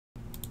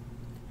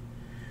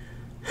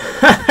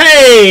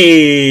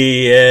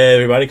Hey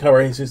everybody,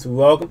 Color Jesus,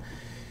 welcome.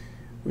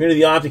 We're going to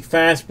the Optic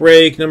Fast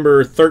Break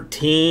number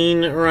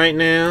 13 right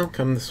now.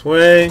 Come this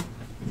way.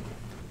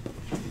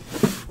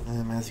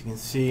 And as you can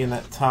see in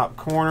that top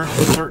corner,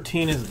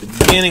 13 is the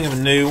beginning of a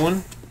new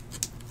one.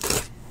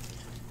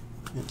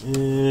 It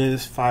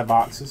is 5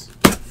 boxes.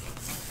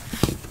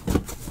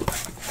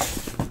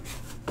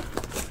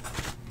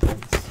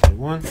 Let's see,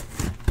 1,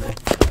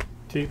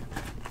 2,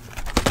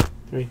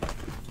 3,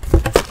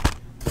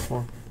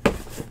 4.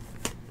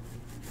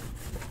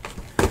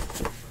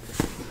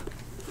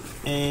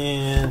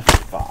 And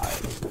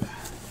 5.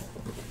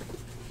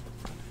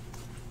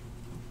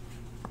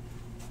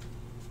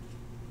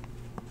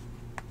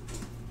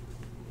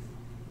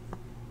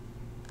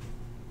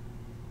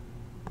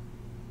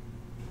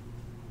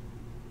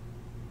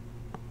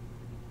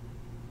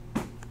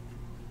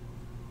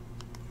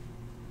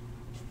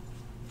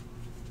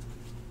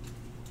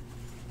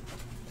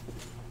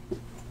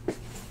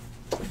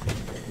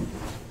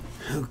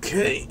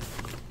 Okay.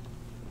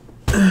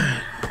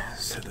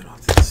 Set that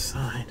off to the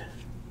side.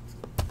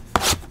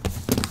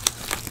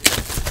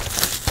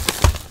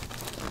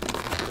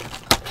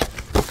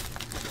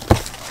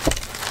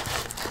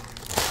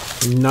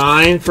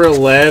 Nine for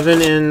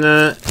 11 in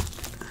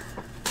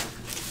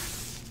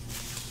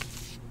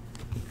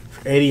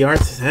for 80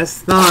 yards.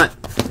 That's not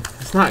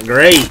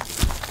great.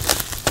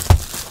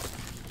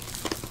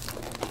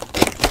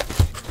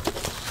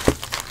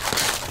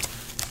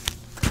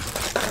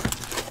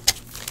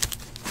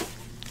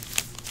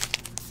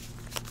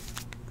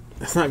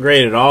 That's not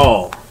great at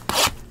all.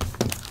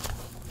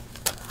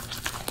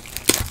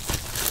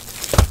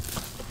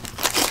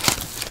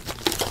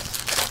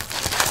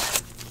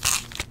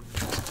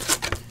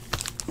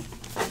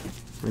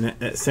 And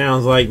that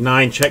sounds like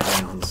 9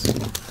 checkdowns.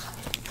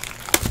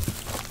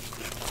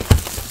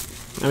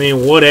 I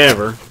mean,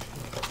 whatever.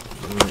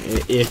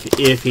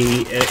 If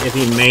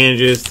he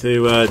manages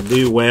to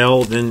do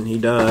well, then he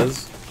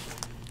does.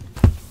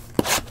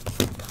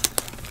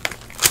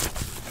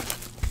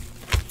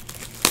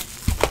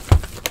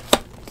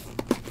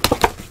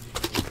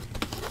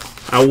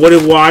 I would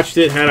have watched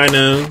it had I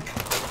known.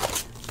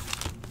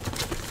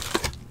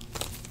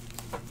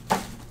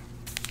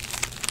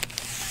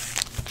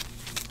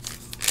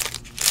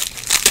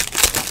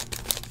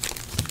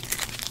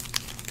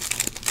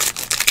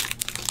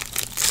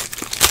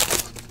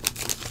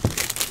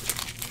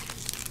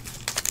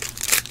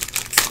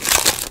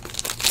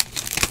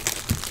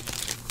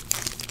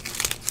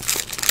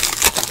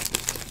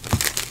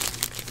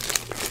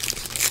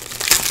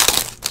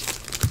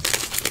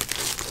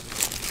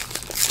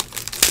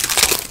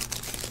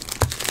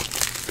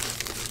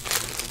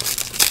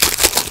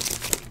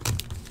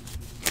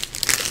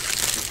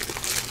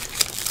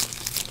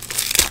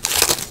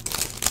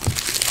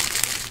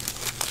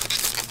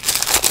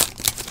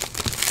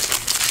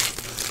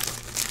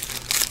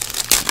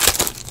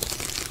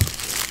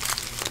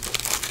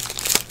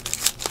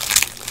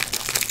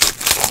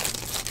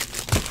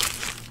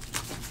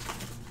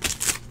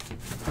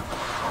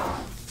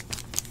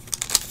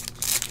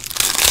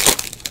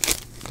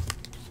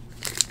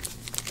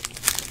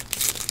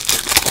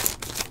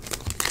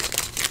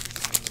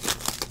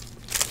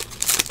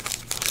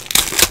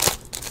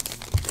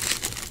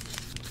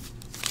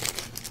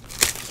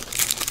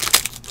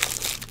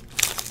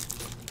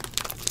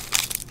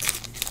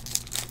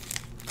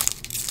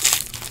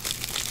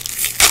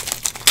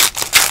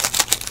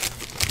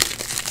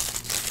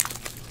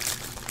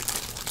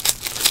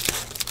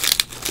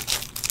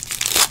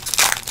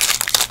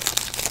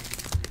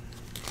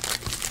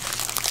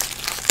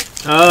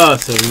 Oh,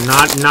 so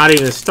not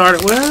even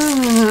start.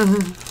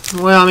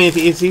 Well, I mean,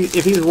 if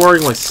he's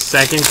working with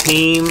second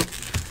team,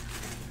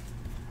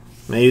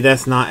 maybe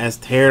that's not as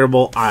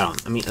terrible. I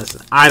mean,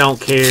 listen, I don't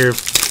care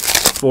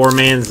for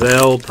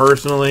Manziel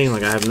personally.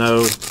 Like, I have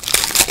no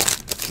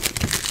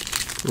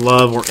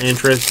love or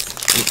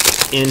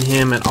interest in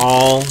him at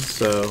all.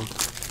 So.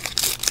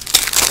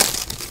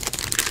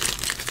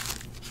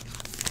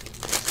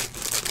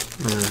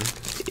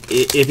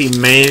 If he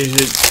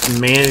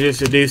manages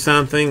to do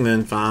something,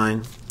 then fine.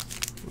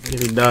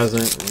 If he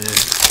doesn't,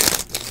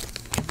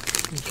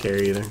 I don't care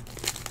either.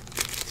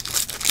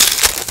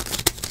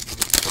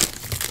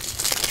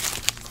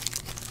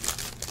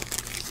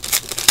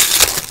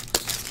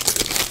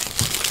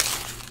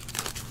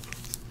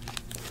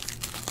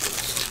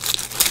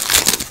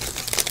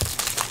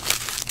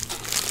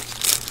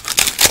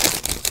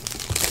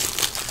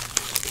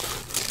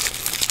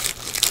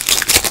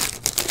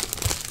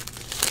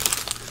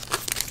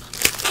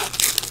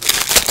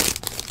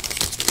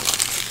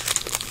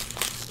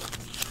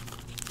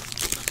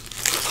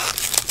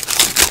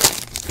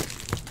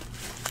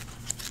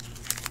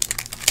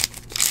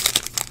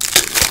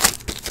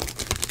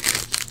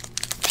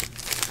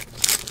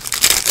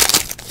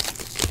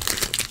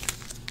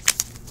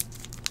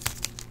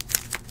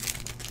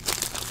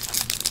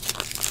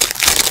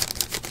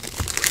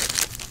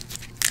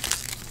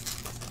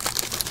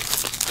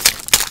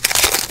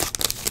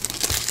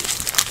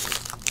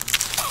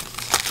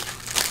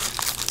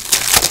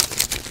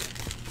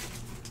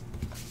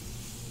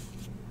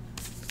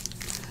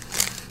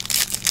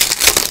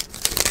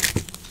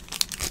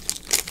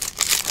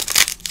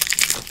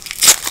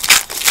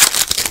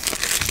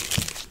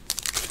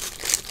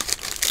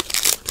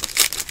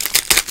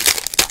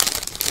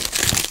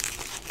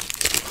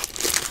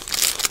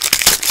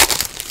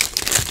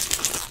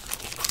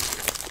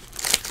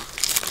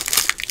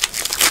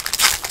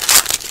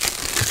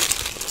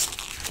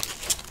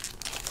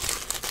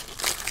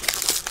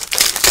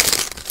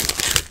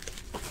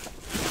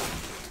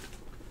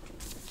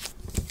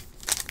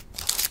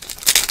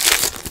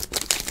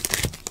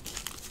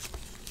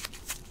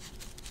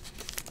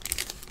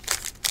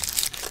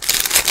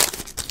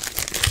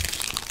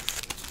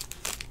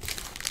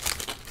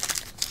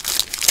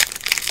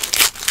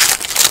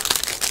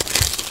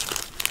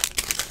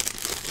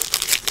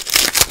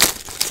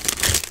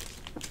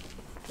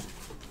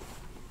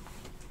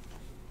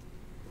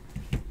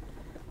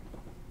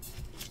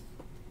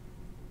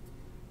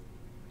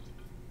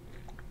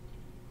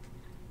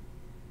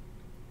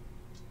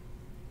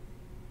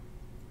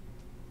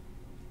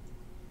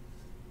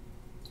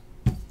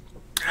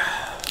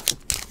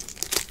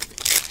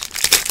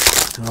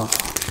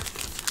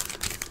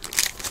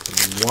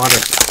 Water,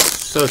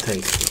 so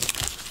tasty.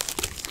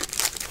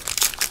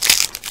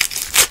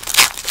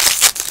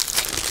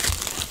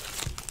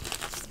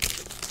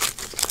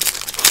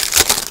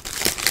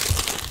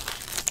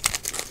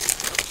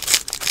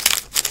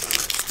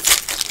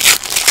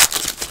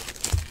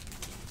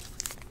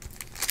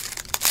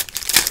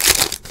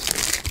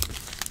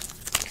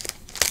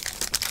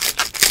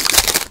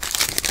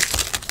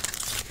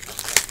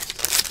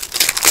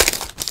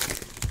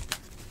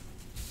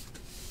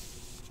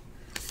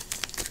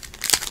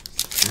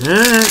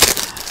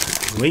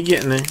 Alright, we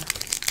getting there.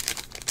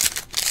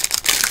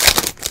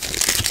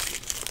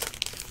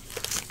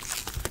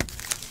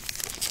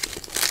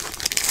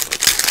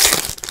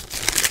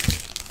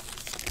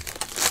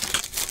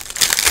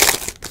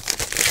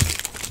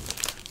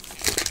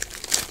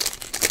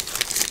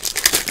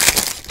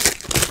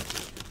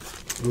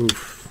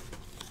 Oof.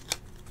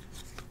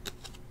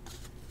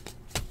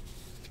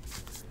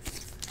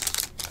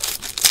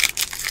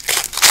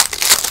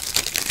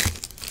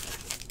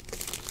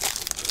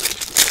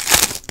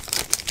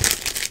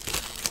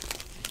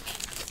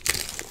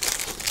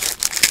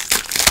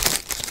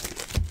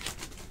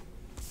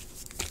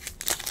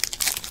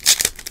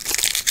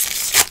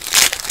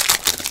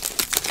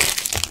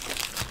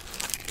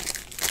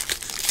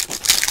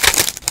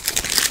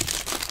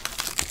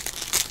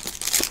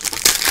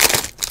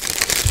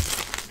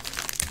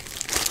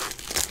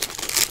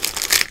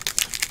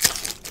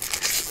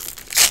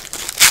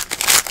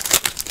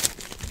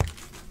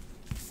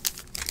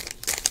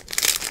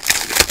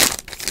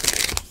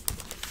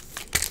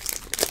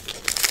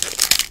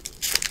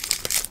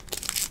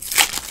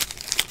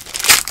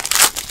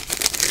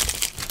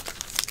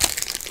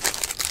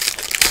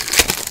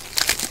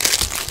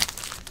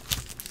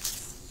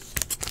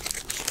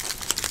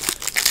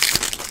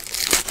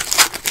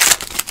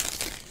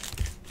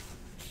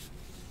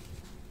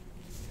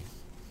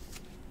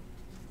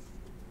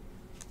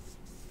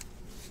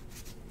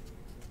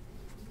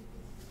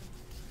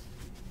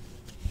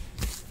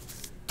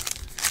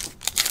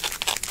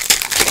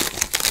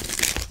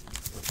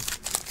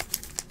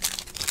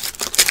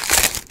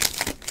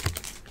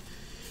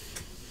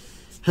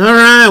 All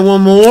right,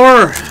 one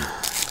more,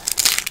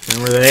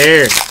 and we're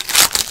there.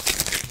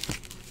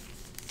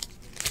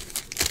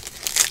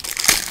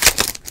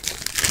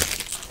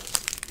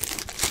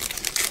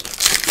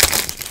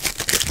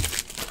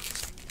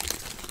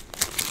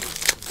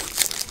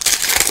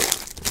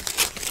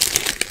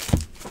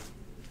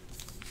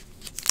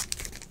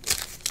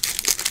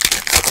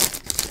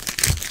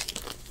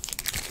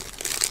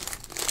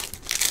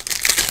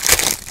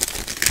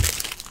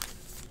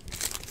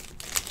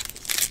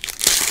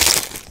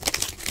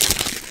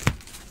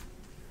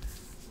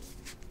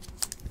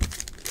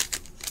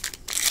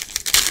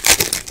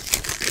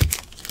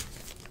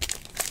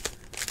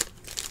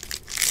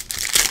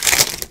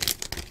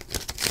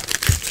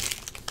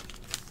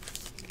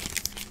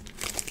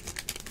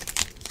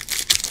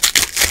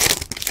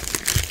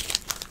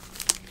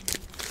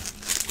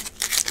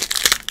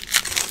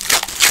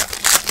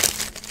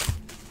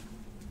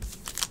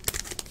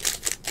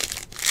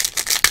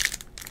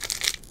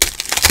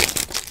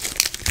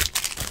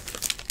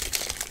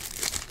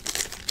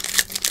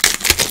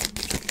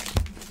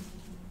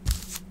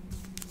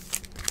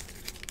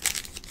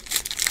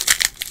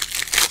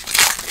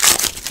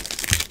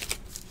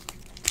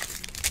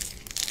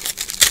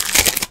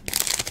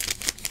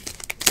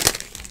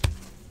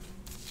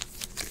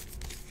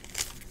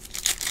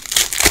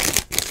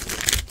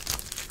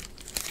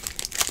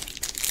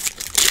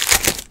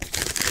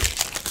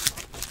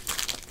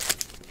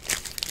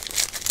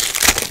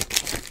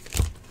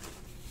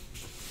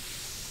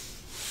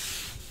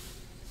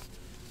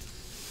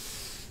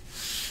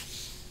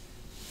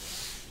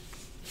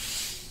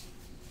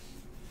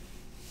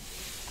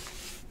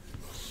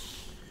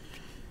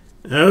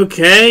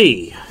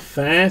 Okay,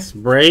 fast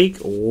break.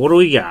 What do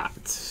we got?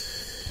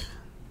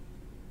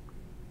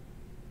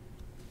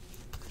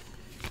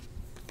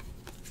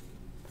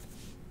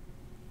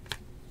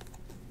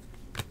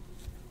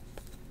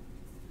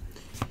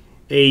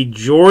 A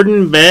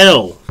Jordan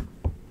Bell,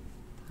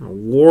 a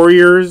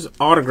Warriors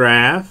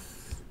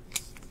autograph,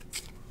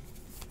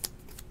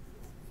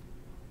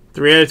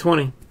 3 out of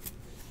 20.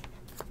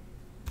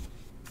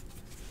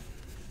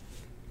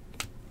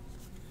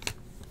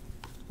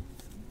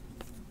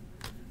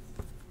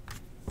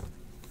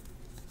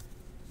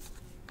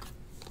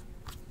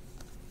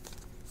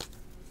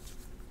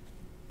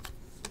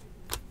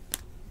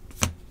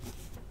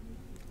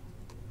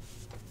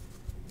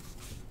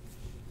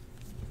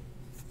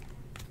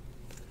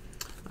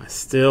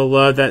 Still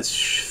love that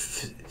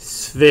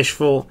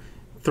fishful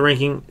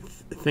drinking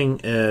thing.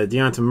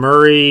 Deonta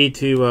Murray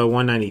to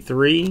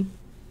 193.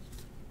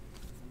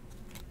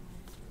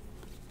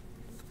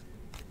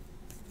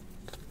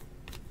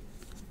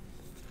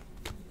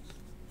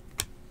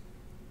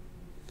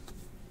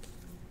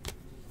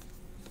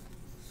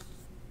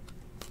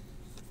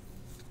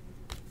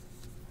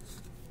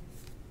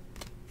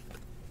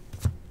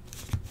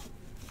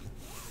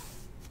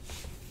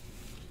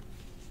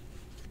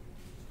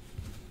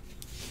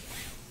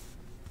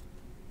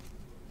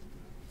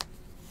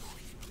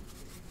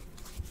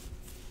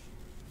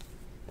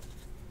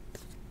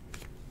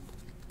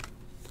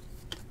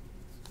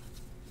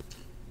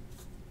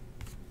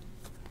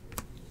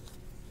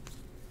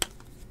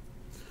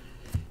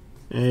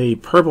 A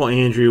purple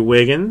Andrew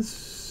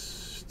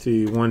Wiggins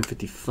to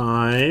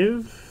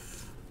 155.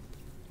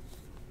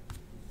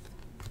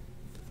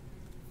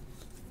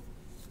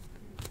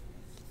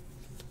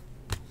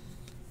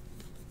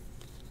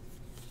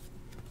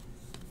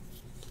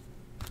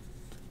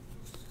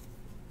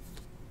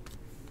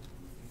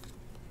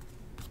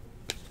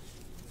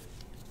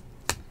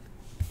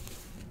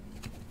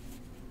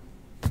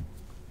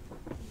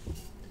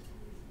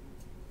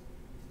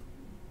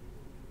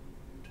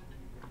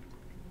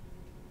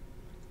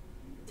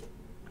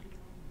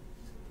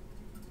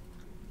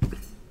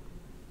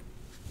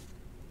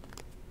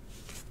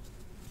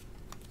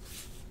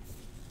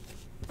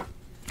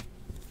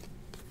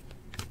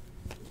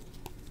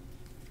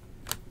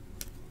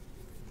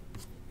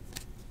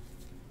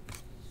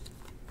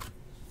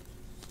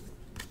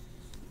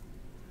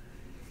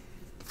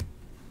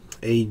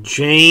 A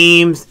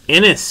James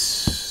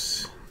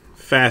Ennis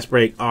fast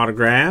break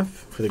autograph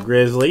for the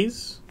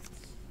Grizzlies.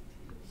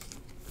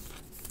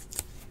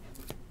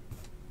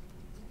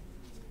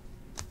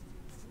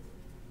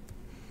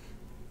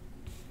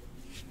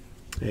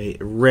 A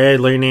red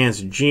Larry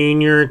Nance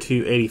Jr.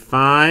 to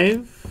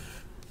 85.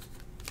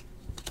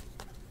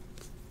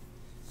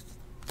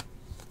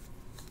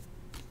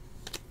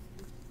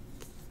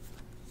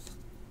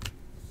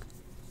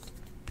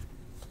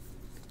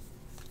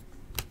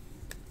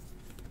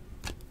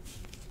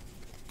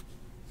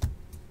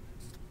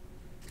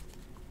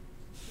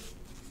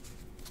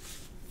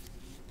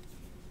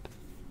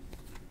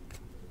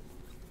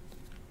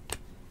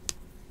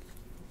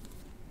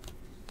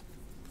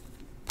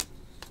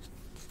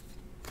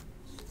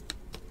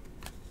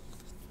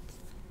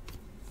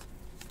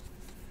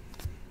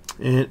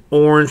 And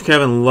orange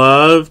Kevin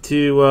Love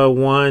to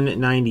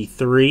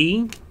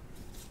 193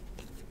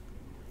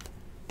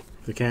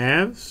 for the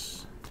Cavs.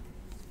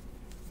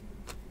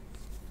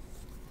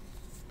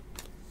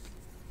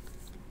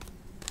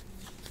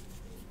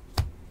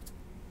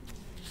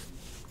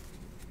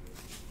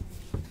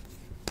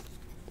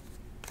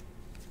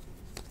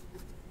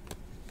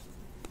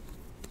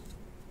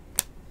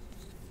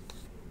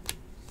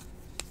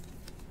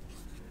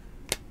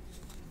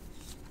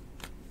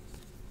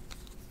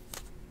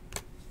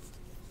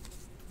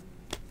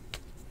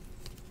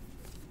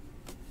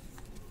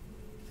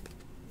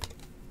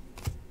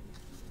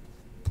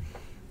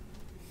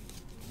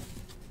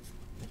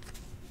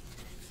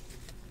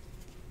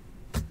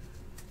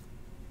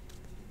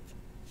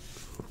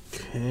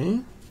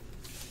 Okay.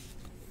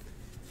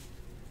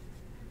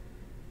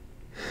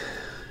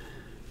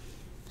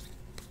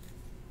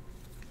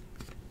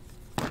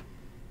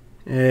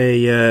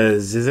 A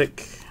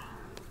Zizic,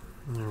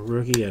 a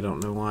rookie. I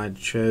don't know why I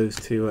chose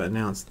to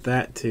announce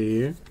that to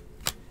you,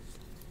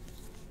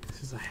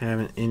 since I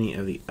haven't any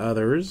of the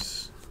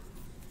others.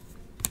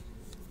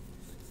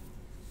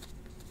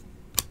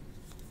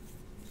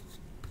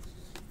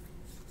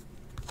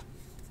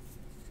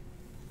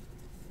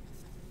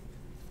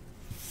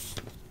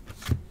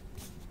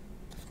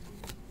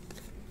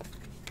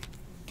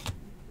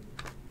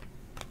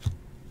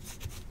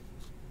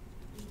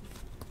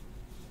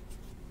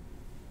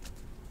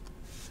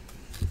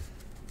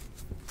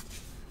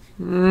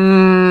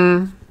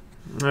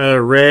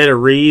 Red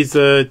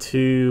Ariza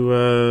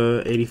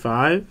to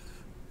 85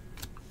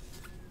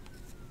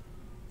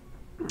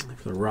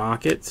 for the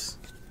Rockets.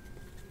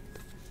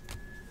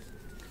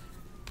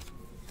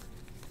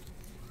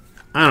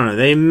 I don't know.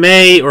 They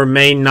may or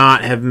may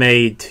not have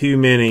made too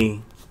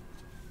many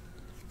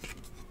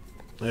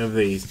of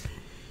these.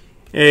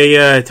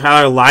 A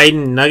Tyler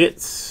Lydon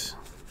Nuggets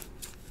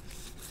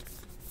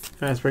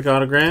fast break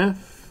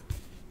autograph.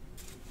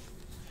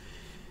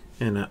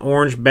 And an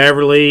orange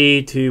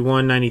Beverly to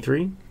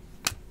 193.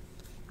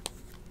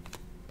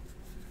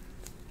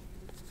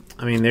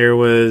 I mean, there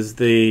was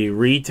the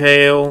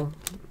retail.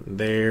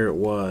 There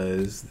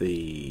was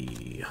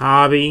the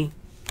hobby.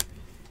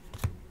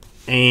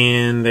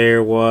 And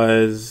there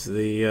was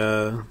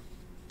the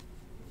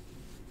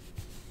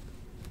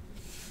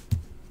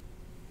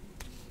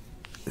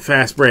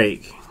fast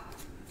break.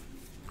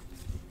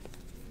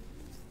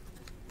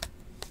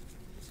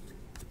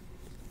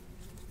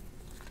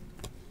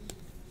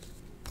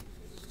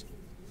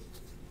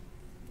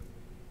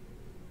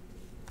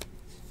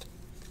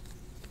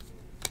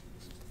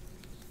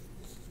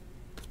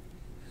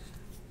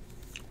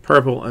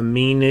 Purple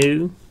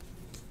Aminu.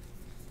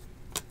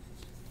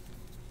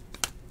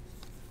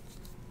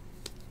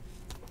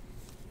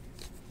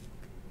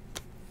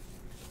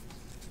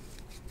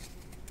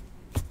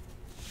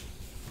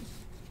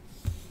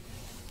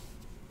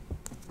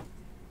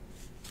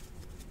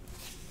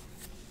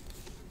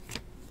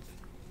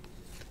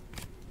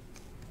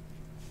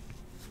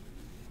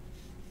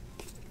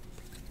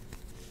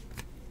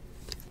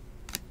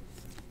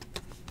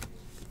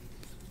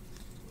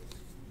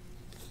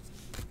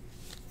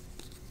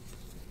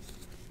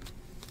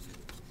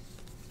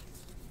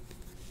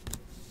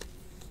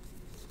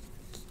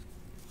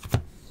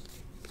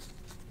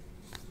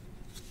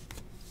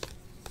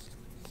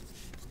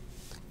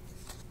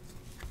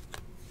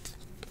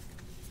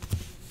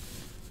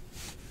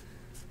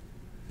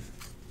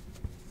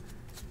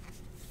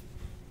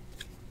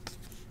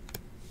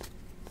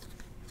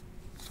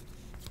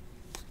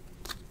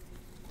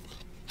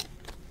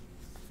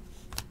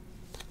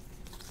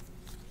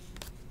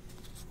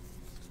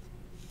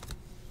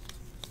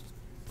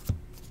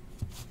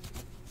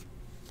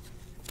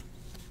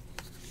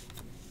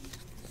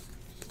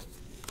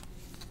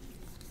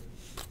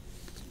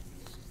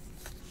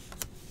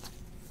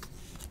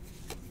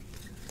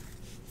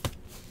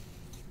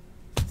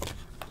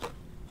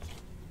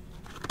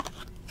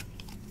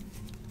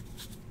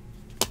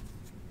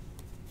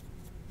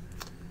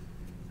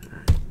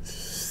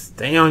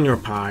 stay on your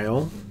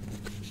pile.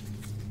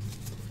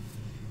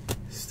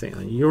 Stay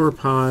on your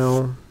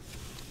pile.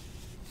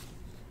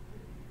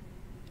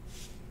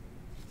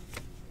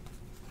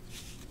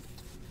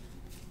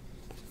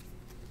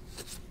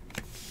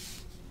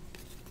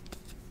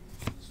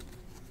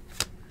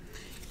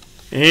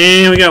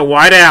 And we got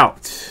white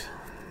out.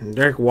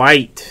 Derek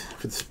White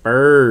for the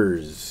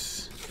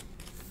Spurs.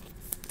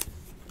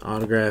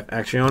 Autograph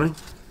Accioni.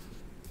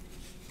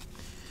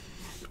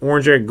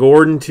 Orange Eric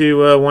Gordon to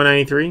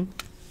 193.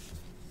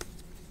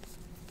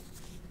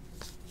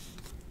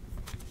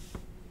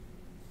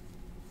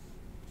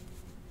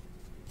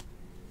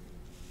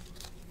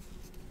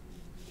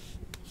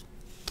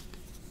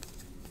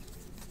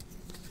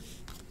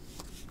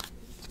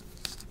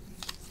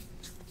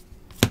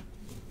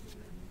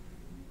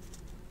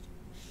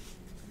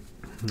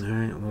 All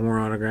right, one more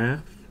autograph.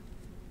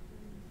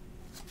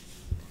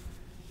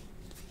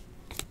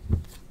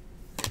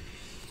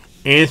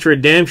 And it's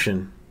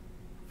redemption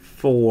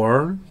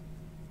for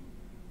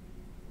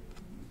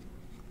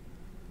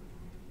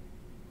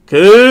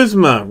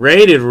Kuzma,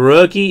 rated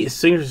rookie,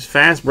 signature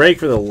fast break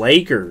for the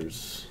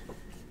Lakers.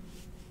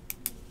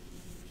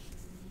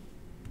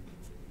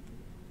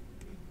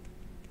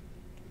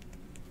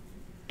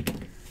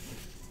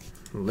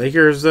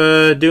 Lakers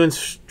doing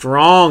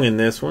strong in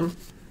this one.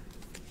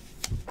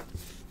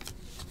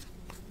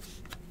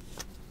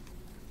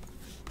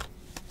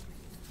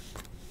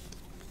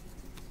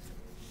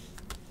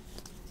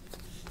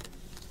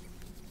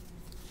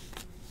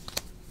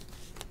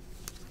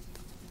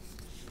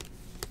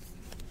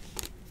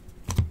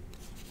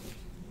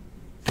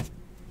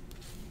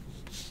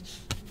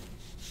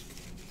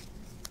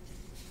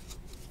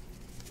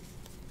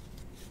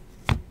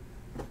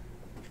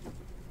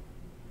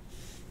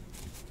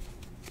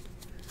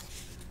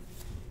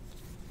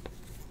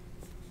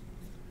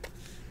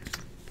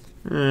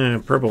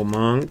 Purple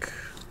Monk.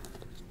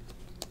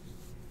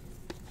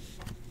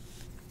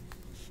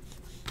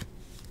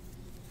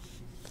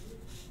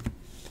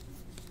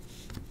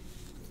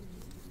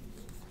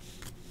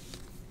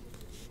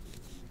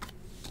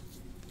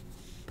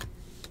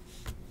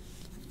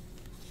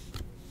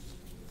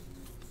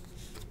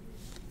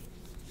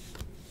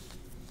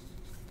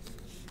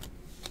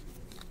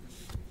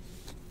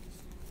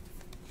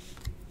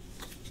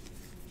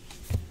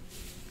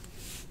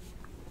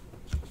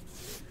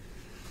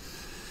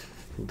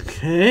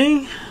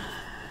 Okay,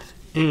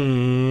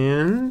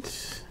 and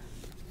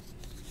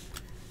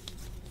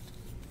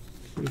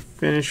we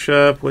finish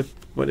up with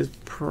what is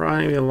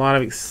probably a lot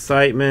of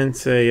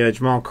excitement. A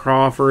Jamal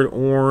Crawford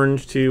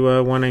orange to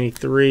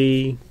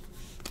 193.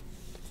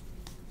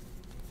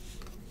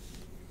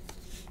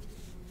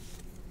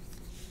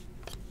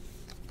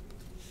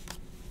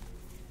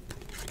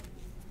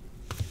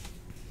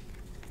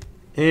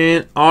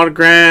 And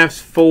autographs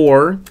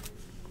for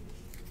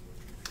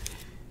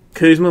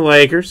Kuzma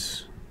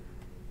Lakers.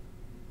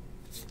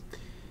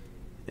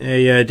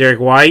 A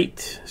Derek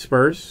White,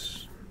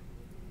 Spurs.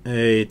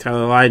 A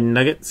Tyler Lydon,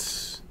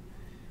 Nuggets.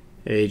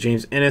 A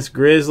James Ennis,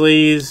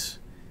 Grizzlies.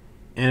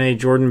 And a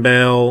Jordan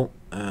Bell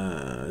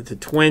to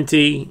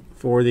 20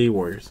 for the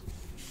Warriors.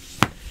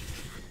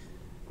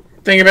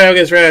 Thank you, Bell.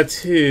 Gets right out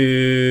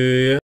to